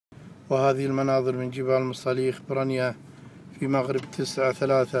وهذه المناظر من جبال المصاليخ برنية في مغرب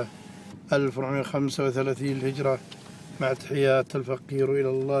 9/3/1435 الهجرة، مع تحيات الفقير إلى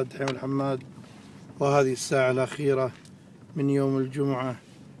الله دحيم الحماد. وهذه الساعة الأخيرة من يوم الجمعة،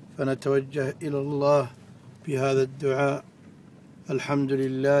 فنتوجه إلى الله بهذا الدعاء: الحمد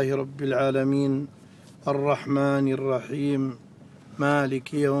لله رب العالمين الرحمن الرحيم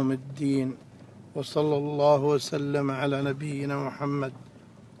مالك يوم الدين، وصلى الله وسلم على نبينا محمد.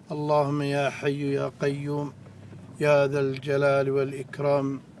 اللهم يا حي يا قيوم يا ذا الجلال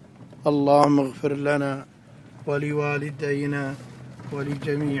والإكرام، اللهم اغفر لنا ولوالدينا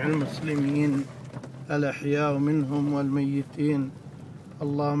ولجميع المسلمين الأحياء منهم والميتين.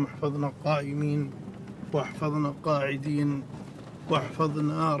 اللهم احفظنا قائمين واحفظنا قاعدين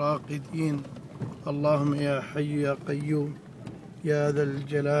واحفظنا راقدين. اللهم يا حي يا قيوم يا ذا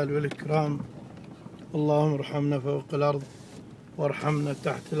الجلال والإكرام، اللهم ارحمنا فوق الأرض وارحمنا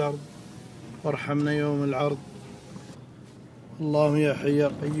تحت الأرض وارحمنا يوم العرض. اللهم يا حي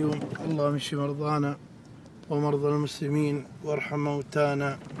يا قيوم، اللهم اشف مرضانا ومرضى المسلمين وارحم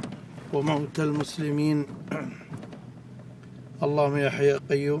موتانا وموتى المسلمين. اللهم يا حي يا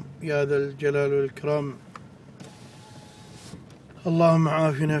قيوم يا ذا الجلال والإكرام، اللهم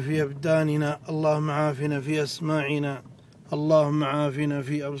عافنا في أبداننا، اللهم عافنا في أسماعنا، اللهم عافنا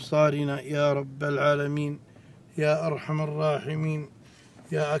في أبصارنا يا رب العالمين، يا أرحم الراحمين،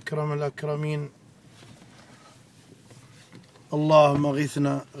 يا أكرم الأكرمين. اللهم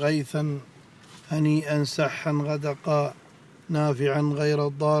غثنا غيثا هنيئا سحا غدقا نافعا غير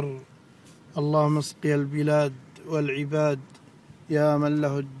ضار. اللهم اسقي البلاد والعباد يا من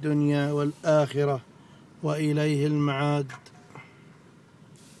له الدنيا والآخرة وإليه المعاد.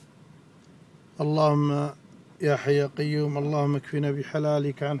 اللهم يا حي يا قيوم، اللهم اكفنا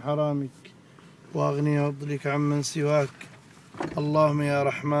بحلالك عن حرامك وأغني بفضلك عمن سواك. اللهم يا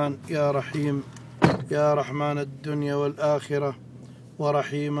رحمن يا رحيم يا رحمن الدنيا والآخرة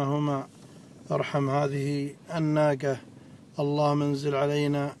ورحيمهما، ارحم هذه الناقة. اللهم انزل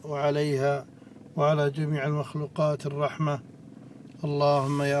علينا وعليها وعلى جميع المخلوقات الرحمة.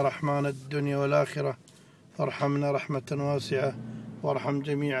 اللهم يا رحمن الدنيا والآخرة ارحمنا رحمة واسعة وارحم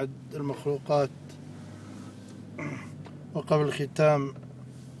جميع المخلوقات. وقبل الختام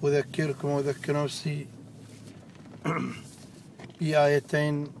أذكركم وأذكر نفسي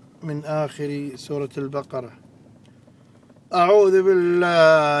بآيتين من آخر سورة البقرة: أعوذ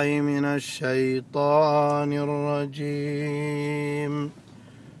بالله من الشيطان الرجيم.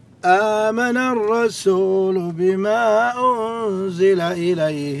 آمن الرسول بما أنزل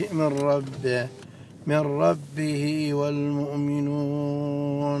إليه من ربه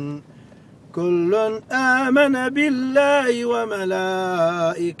والمؤمنون كل آمن بالله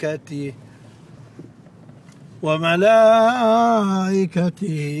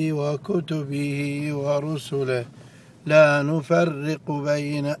وملائكته وكتبه ورسله لا نفرق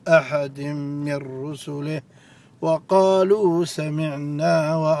بين أحد من رسله وقالوا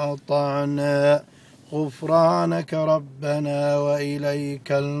سمعنا وأطعنا غفرانك ربنا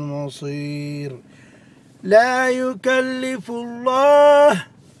وإليك المصير. لا يكلف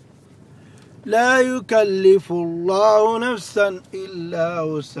الله نفسا إلا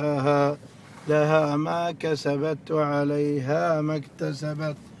وسعها، لها ما كسبت وعليها ما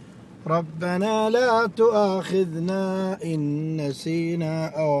اكتسبت. ربنا لا تؤاخذنا إن نسينا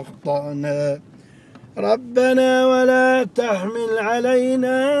أو أخطأنا، ربنا ولا تحمل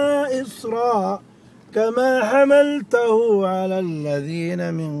علينا إصرا كما حملته على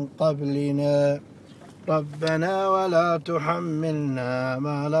الذين من قبلنا، ربنا ولا تحملنا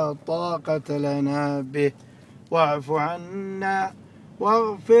ما لا طاقة لنا به واعف عنا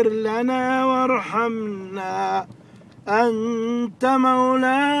واغفر لنا وارحمنا أنت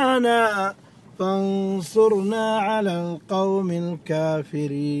مولانا فانصرنا على القوم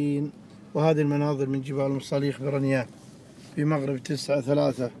الكافرين. وهذه المناظر من جبال المصاليخ برنية في مغرب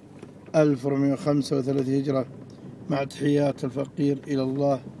 9/3/1435 هجرة، مع تحيات الفقير إلى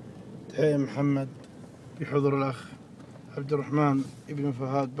الله دحيم محمد، بحضور الأخ عبد الرحمن ابن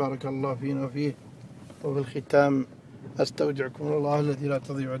فهد، بارك الله فينا وفيه. وفي الختام أستودعكم الله الذي لا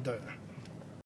تضيع ودائعه.